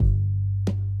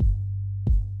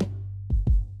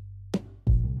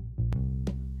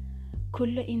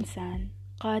كل إنسان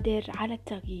قادر على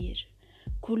التغيير.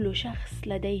 كل شخص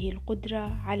لديه القدرة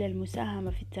على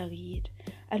المساهمة في التغيير،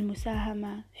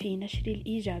 المساهمة في نشر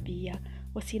الإيجابية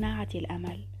وصناعة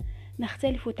الأمل.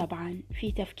 نختلف طبعا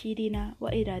في تفكيرنا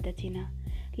وإرادتنا،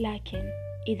 لكن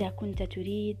إذا كنت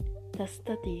تريد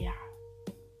تستطيع.